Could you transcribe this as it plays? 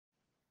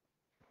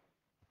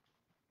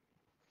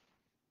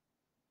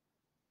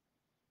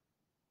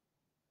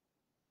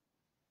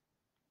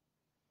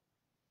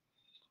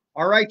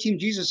All right, Team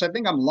Jesus, I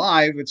think I'm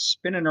live. It's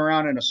spinning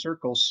around in a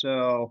circle.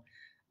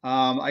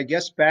 I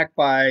guess back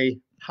by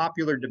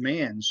popular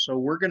demand.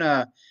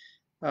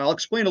 I'll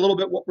explain a little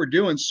bit what we're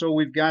doing. So,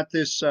 we've got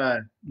this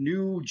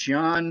new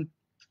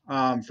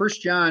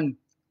First John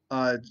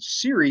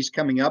series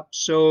coming up.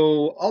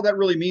 So, all that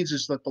really means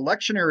is that the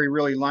lectionary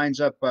really lines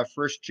up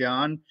First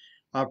John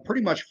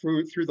pretty much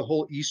through the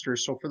whole Easter.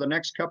 So, for the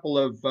next couple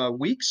of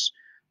weeks,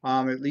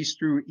 at least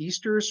through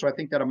Easter. So I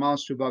think that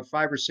amounts to about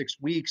 5 or 6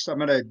 weeks. I'm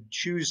going to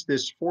choose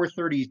this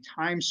 4:30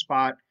 time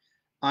spot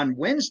on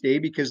Wednesday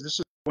because this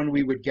is when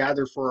we would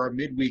gather for our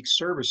midweek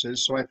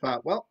services. So I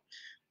thought, well,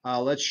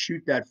 let's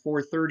shoot that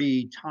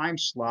 4:30 time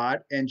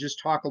slot and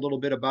just talk a little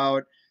bit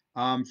about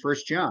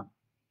First John.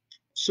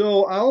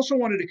 So I also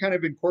wanted to kind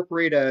of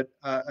incorporate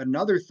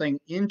another thing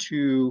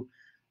into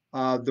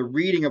the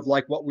reading of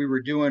like what we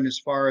were doing as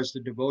far as the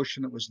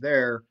devotion that was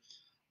there.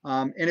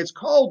 And it's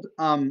called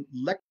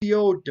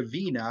Lectio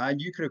Divina.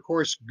 And you can, of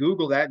course,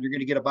 Google that, and you're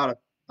going to get about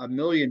a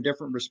million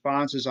different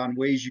responses on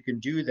ways you can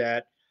do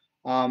that.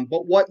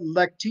 But what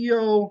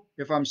Lectio,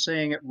 if I'm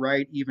saying it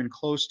right, even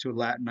close to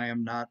Latin, I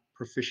am not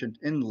proficient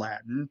in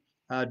Latin,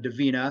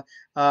 Divina,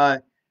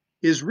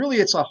 is really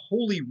it's a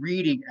holy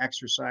reading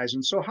exercise.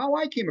 And so how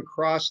I came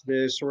across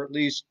this, or at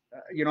least,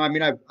 I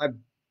mean, I've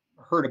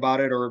heard about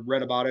it or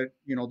read about it,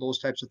 those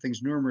types of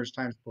things numerous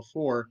times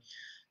before.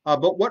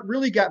 But what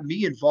really got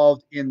me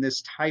involved in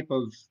this type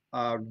of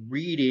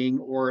reading,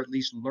 or at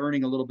least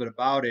learning a little bit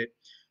about it,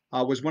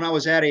 was when I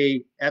was at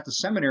the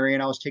seminary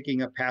and I was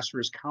taking a pastor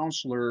as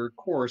counselor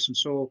course. And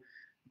so,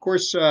 of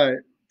course,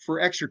 for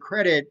extra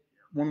credit,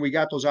 when we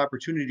got those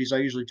opportunities, I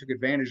usually took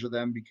advantage of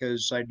them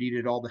because I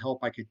needed all the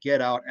help I could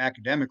get out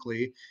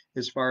academically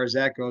as far as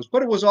that goes.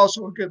 But it was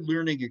also a good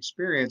learning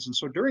experience. And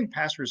so during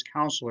pastor's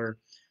counselor,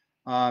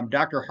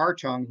 Dr.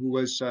 Hartung, who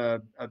was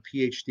a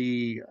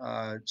PhD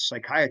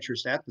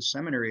psychiatrist at the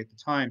seminary at the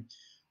time,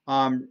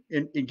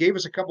 it gave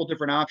us a couple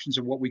different options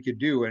of what we could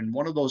do. And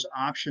one of those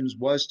options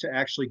was to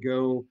actually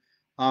go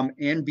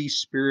and be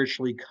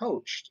spiritually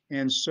coached.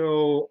 And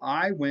so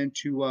I went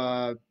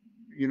to,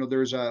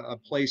 there's a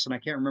place, and I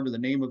can't remember the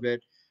name of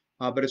it,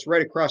 but it's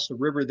right across the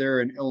river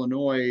there in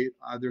Illinois.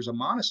 There's a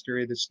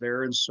monastery that's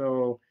there. And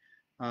so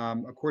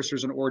of course,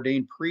 there's an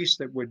ordained priest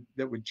that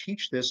would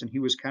teach this, and he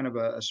was kind of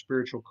a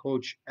spiritual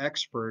coach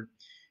expert.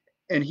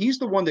 And he's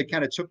the one that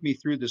kind of took me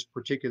through this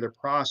particular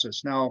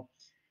process. Now,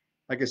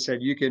 like I said,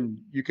 you can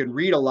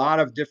read a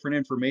lot of different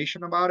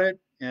information about it,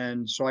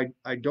 and so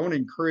I don't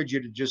encourage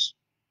you to just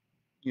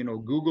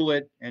Google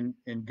it and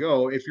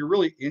go. If you're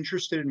really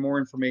interested in more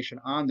information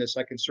on this,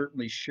 I can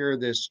certainly share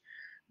this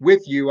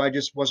with you. I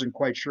just wasn't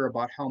quite sure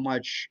about how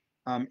much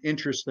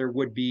interest there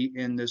would be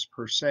in this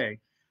per se.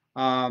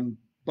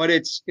 But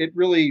it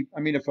really, I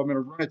mean, if I'm going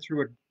to run it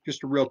through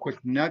just a real quick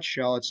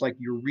nutshell, it's like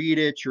you read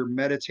it, you're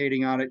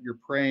meditating on it, you're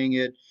praying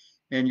it,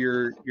 and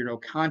you're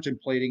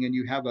contemplating, and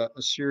you have a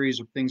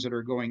series of things that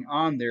are going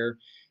on there.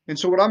 And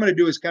so what I'm going to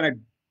do is kind of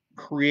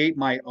create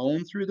my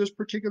own through this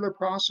particular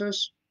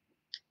process.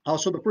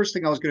 Also, the first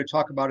thing I was going to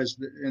talk about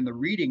is in the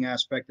reading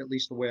aspect, at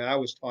least the way I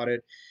was taught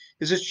it,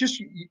 is it's just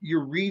you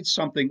read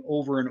something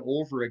over and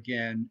over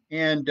again.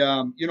 And,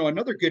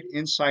 another good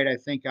insight I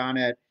think on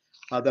it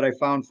that I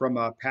found from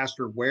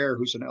Pastor Ware,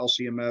 who's an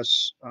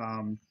LCMS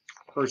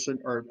person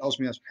or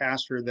LCMS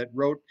pastor that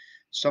wrote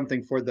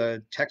something for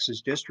the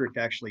Texas district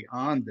actually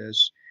on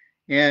this.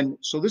 And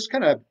so this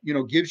kind of,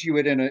 gives you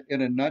it in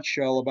a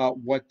nutshell about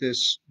what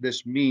this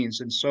means.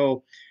 And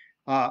so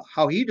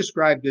how he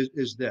described it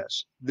is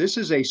this: this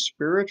is a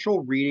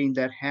spiritual reading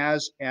that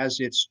has as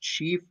its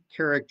chief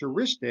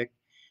characteristic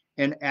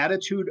an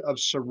attitude of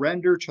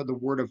surrender to the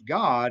Word of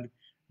God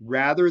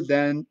rather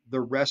than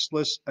the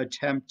restless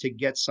attempt to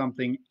get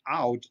something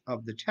out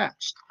of the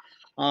text.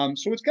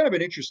 So it's kind of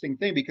an interesting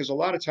thing because a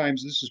lot of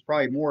times this is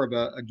probably more of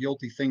a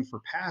guilty thing for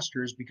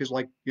pastors because,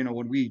 like,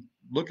 when we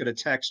look at a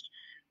text,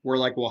 we're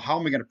like, well, how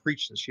am I going to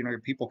preach this?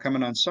 People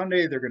coming on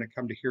Sunday, they're going to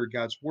come to hear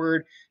God's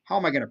word. How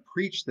am I going to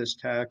preach this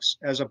text?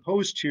 As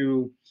opposed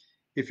to,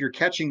 if you're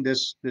catching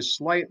this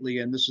slightly,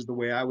 and this is the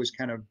way I was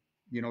kind of,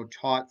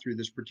 taught through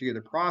this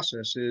particular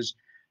process, is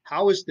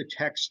how is the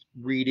text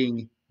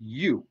reading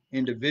you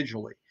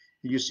individually?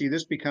 And you see,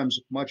 this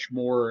becomes much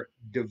more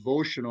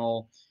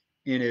devotional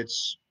in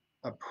its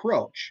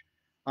approach.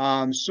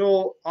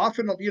 So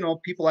often,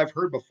 people I've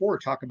heard before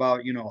talk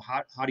about,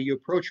 how do you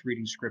approach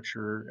reading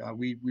scripture?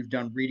 We've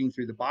done reading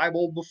through the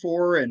Bible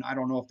before, and I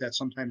don't know if that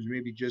sometimes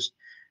maybe just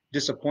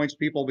disappoints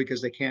people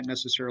because they can't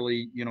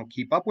necessarily,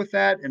 keep up with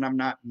that. And I'm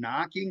not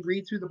knocking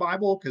read through the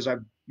Bible because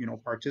I've,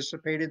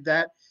 participated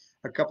that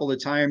a couple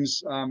of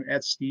times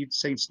at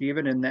St.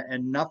 Stephen,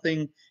 and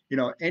nothing,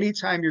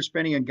 anytime you're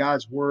spending in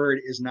God's word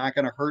is not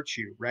going to hurt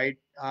you, right?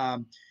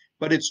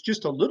 But it's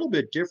just a little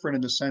bit different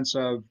in the sense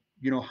of,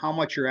 how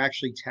much you're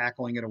actually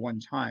tackling it at one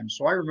time.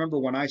 So I remember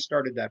when I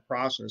started that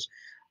process,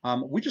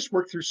 we just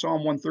worked through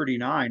Psalm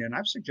 139, and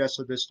I've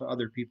suggested this to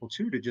other people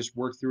too, to just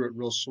work through it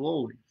real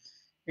slowly.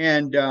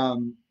 And,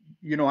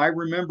 I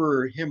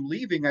remember him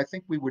leaving. I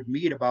think we would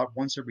meet about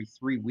once every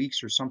 3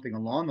 weeks or something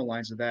along the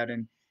lines of that.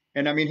 And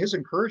And I mean, his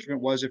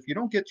encouragement was, if you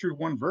don't get through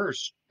one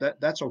verse,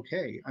 that's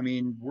okay. I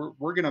mean,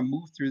 we're going to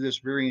move through this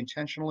very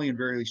intentionally and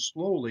very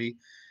slowly.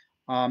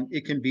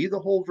 It can be the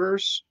whole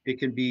verse. It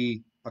can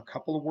be a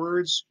couple of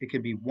words. It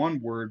can be one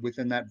word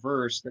within that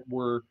verse that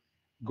we're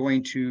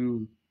going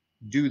to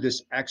do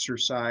this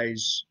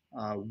exercise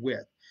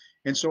with.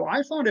 And so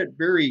I found it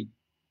very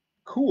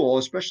cool,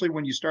 especially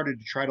when you started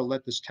to try to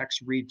let this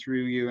text read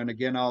through you. And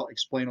again, I'll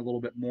explain a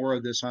little bit more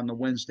of this on the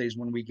Wednesdays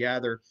when we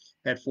gather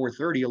at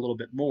 4:30 a little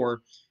bit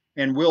more,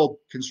 and we'll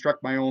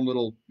construct my own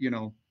little,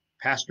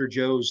 Pastor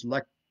Joe's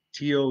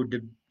Lectio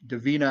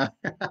Divina,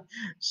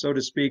 so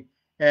to speak,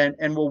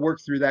 and we'll work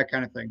through that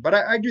kind of thing. But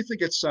I do think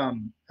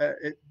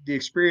the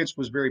experience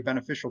was very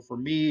beneficial for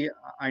me.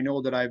 I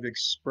know that I've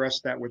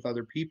expressed that with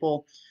other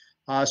people.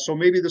 So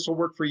maybe this will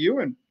work for you,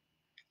 and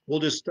we'll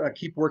just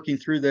keep working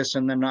through this,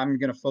 and then I'm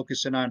going to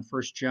focus in on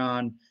First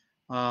John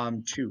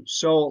 2.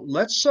 So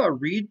let's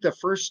read the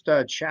first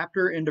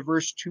chapter into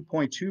verse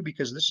 2.2,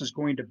 because this is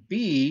going to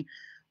be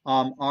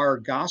our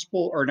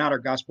gospel, or not our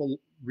gospel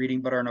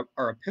reading, but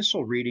our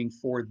epistle reading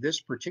for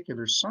this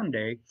particular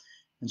Sunday.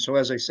 And so,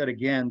 as I said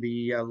again,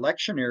 the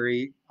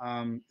lectionary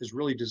is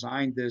really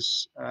designed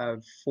this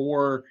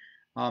for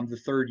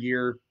the third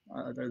year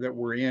that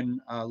we're in,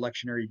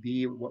 lectionary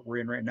B, what we're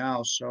in right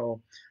now.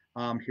 So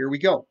here we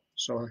go.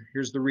 So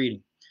here's the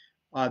reading.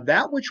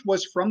 That which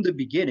was from the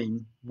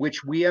beginning,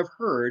 which we have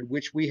heard,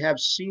 which we have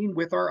seen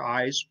with our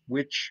eyes,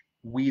 which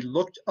we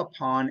looked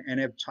upon and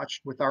have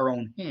touched with our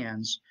own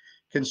hands,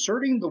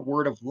 concerning the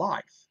word of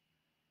life.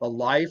 The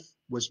life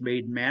was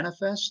made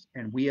manifest,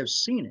 and we have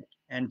seen it,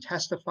 and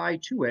testify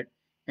to it,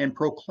 and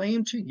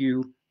proclaim to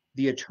you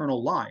the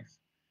eternal life,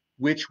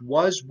 which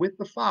was with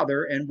the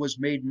Father and was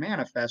made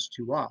manifest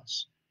to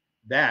us.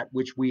 That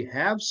which we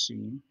have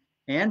seen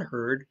and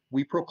heard,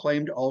 we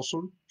proclaimed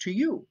also to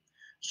you,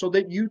 so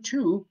that you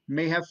too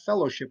may have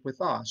fellowship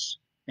with us.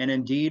 And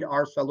indeed,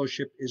 our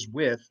fellowship is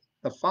with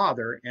the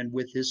Father and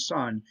with his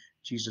Son,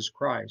 Jesus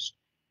Christ.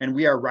 And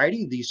we are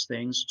writing these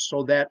things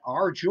so that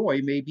our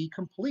joy may be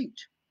complete.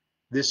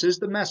 This is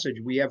the message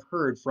we have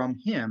heard from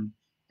him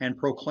and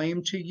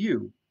proclaim to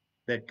you,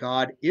 that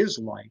God is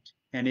light,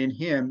 and in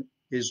him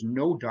is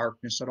no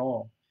darkness at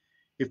all.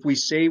 If we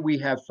say we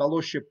have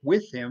fellowship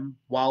with him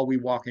while we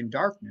walk in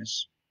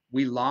darkness,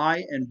 we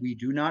lie and we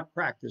do not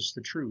practice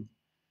the truth.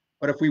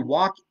 But if we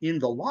walk in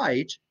the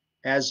light,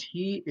 as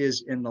he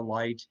is in the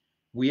light,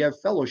 we have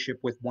fellowship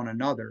with one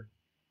another.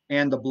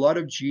 And the blood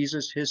of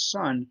Jesus, his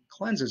Son,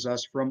 cleanses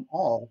us from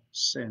all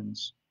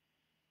sins.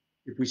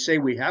 If we say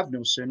we have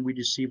no sin, we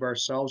deceive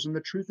ourselves, and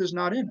the truth is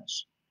not in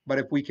us. But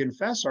if we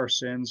confess our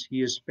sins,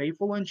 he is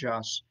faithful and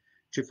just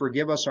to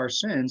forgive us our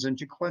sins and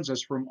to cleanse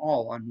us from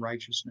all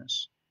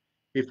unrighteousness.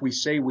 If we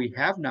say we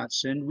have not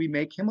sinned, we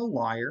make him a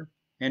liar,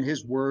 and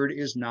his word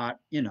is not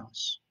in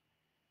us.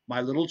 My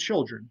little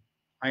children,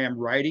 I am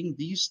writing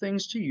these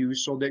things to you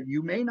so that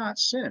you may not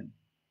sin.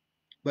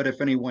 But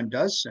if anyone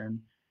does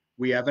sin,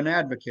 we have an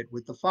advocate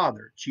with the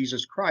Father,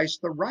 Jesus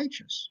Christ the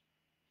righteous.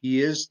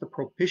 He is the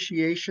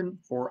propitiation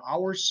for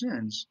our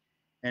sins,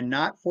 and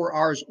not for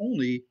ours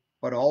only,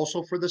 but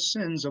also for the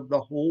sins of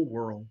the whole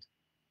world.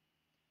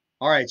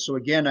 All right, so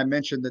again, I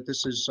mentioned that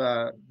this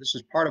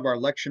is part of our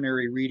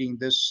lectionary reading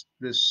this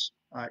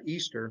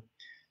Easter.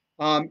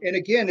 And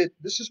again,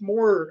 this is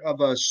more of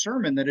a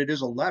sermon than it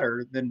is a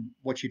letter than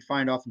what you'd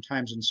find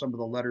oftentimes in some of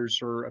the letters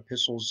or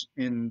epistles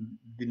in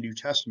the New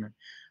Testament.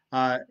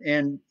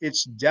 And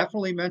it's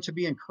definitely meant to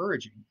be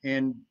encouraging.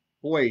 And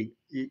boy,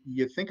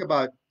 you think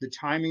about the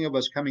timing of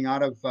us coming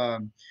out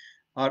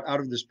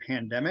of this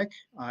pandemic.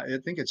 I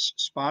think it's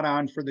spot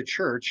on for the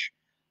church.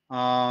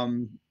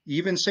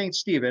 Even St.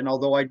 Stephen,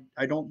 although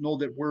I don't know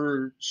that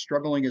we're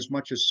struggling as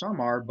much as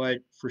some are, but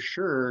for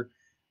sure,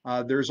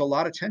 there's a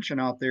lot of tension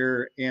out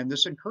there, and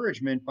this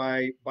encouragement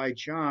by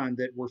John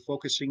that we're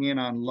focusing in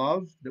on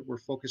love, that we're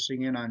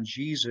focusing in on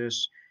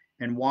Jesus,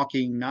 and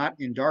walking not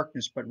in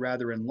darkness but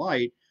rather in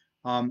light,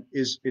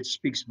 it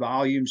speaks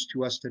volumes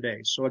to us today.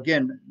 So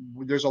again,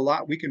 there's a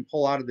lot we can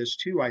pull out of this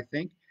too, I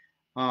think,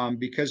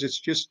 because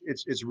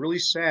it's really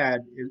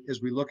sad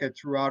as we look at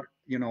throughout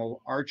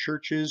our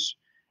churches,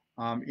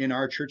 in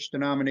our church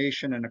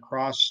denomination and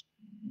across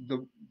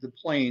the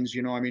plains.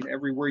 I mean,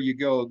 everywhere you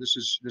go,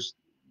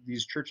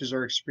 these churches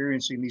are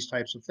experiencing these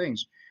types of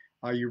things.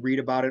 You read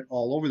about it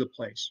all over the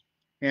place.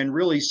 And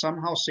really,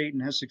 somehow Satan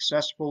has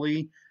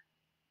successfully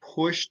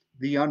pushed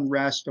the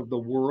unrest of the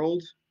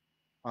world,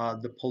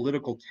 the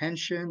political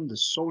tension, the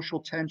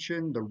social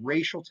tension, the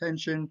racial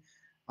tension,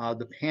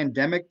 the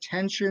pandemic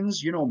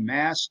tensions,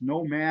 mask,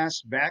 no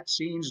mask,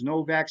 vaccines,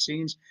 no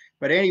vaccines.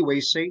 But anyway,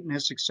 Satan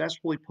has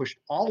successfully pushed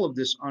all of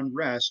this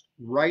unrest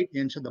right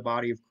into the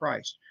body of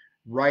Christ,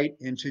 right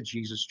into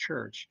Jesus'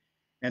 church.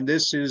 And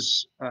this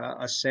is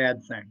a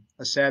sad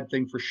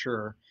thing for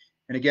sure.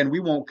 And again, we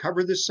won't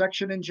cover this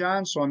section in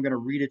John, so I'm going to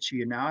read it to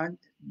you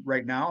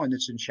right now, and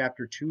it's in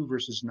chapter 2,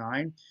 verses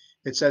 9.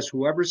 It says,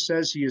 whoever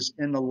says he is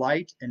in the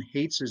light and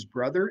hates his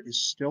brother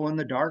is still in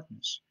the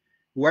darkness.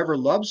 Whoever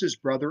loves his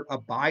brother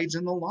abides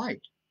in the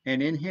light,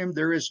 and in him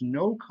there is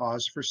no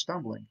cause for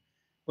stumbling.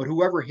 But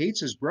whoever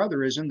hates his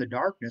brother is in the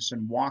darkness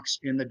and walks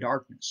in the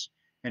darkness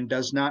and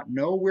does not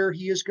know where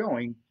he is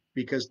going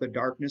because the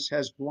darkness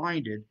has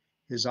blinded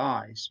his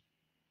eyes.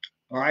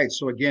 All right.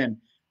 So again,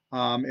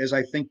 as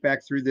I think back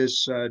through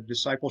this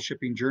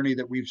discipleshiping journey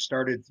that we've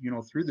started,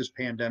 through this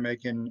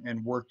pandemic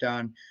and worked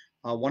on,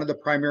 one of the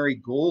primary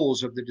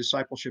goals of the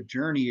discipleship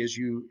journey is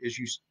you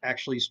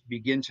actually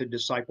begin to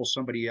disciple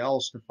somebody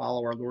else to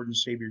follow our Lord and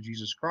Savior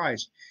Jesus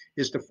Christ,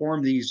 is to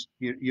form these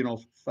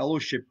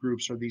fellowship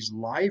groups or these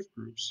life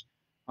groups.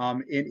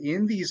 And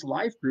in these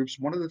life groups,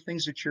 one of the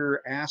things that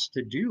you're asked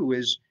to do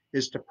is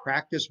to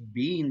practice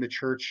being the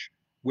church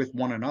with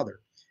one another.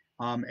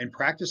 And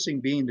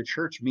practicing being the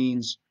church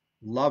means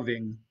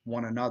loving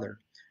one another.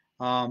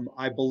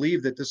 I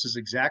believe that this is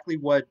exactly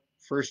what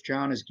First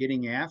John is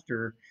getting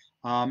after.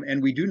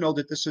 And we do know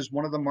that this is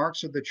one of the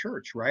marks of the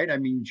church, right? I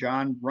mean,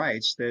 John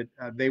writes that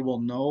they will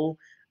know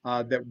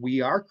that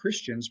we are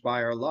Christians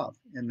by our love,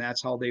 and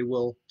that's how they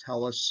will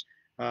tell us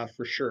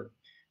for sure.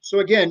 So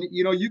again,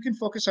 you can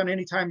focus on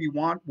any time you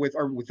want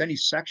with any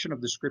section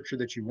of the scripture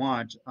that you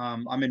want.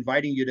 I'm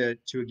inviting you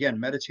to again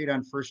meditate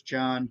on First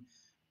John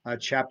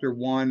chapter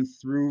 1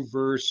 through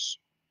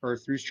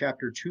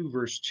chapter 2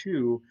 verse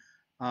 2,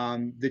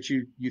 that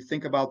you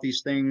think about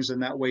these things,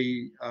 and that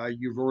way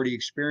you've already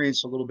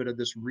experienced a little bit of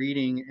this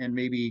reading and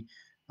maybe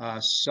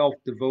self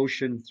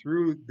devotion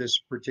through this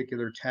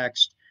particular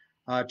text,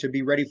 to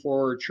be ready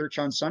for church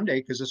on Sunday,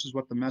 because this is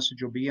what the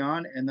message will be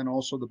on, and then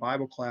also the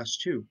Bible class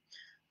too.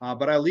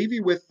 But I leave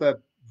you with the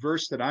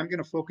verse that I'm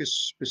going to focus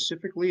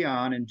specifically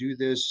on and do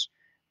this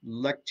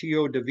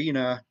Lectio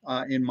Divina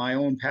in my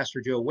own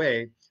Pastor Joe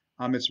way.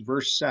 It's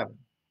verse 7.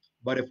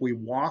 But if we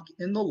walk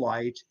in the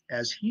light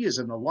as he is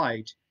in the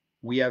light,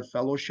 we have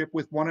fellowship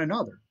with one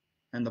another,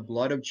 and the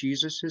blood of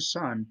Jesus, his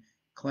son,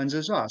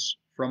 cleanses us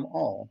from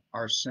all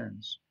our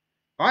sins.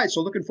 All right,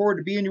 so looking forward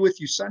to being with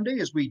you Sunday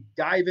as we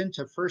dive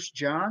into First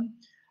John.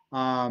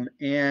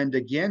 And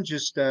again,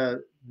 just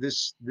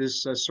this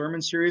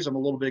sermon series, I'm a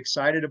little bit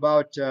excited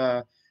about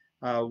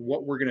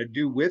what we're going to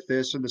do with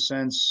this, in the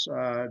sense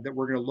that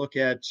we're going to look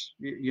at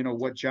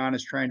what John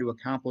is trying to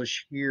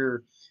accomplish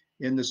here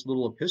in this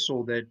little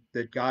epistle,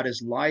 that God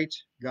is light,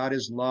 God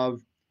is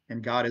love,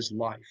 and God is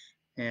life.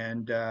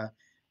 And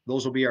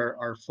those will be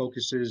our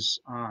focuses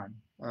on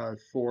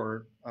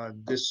for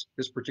this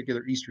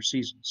particular Easter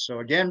season. So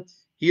again,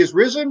 he is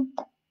risen.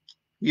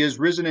 He is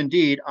risen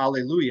indeed.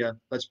 Alleluia.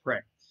 Let's pray.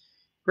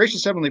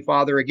 Gracious Heavenly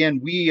Father, again,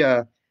 we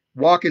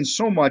walk in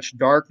so much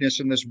darkness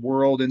in this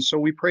world. And so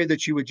we pray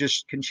that you would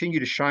just continue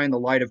to shine the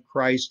light of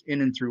Christ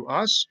in and through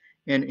us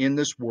and in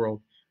this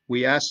world.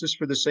 We ask this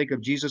for the sake of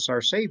Jesus,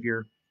 our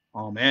Savior.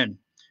 Amen.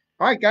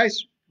 All right,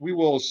 guys, we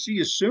will see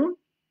you soon.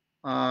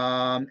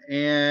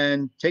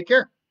 And take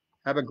care.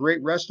 Have a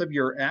great rest of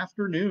your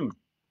afternoon.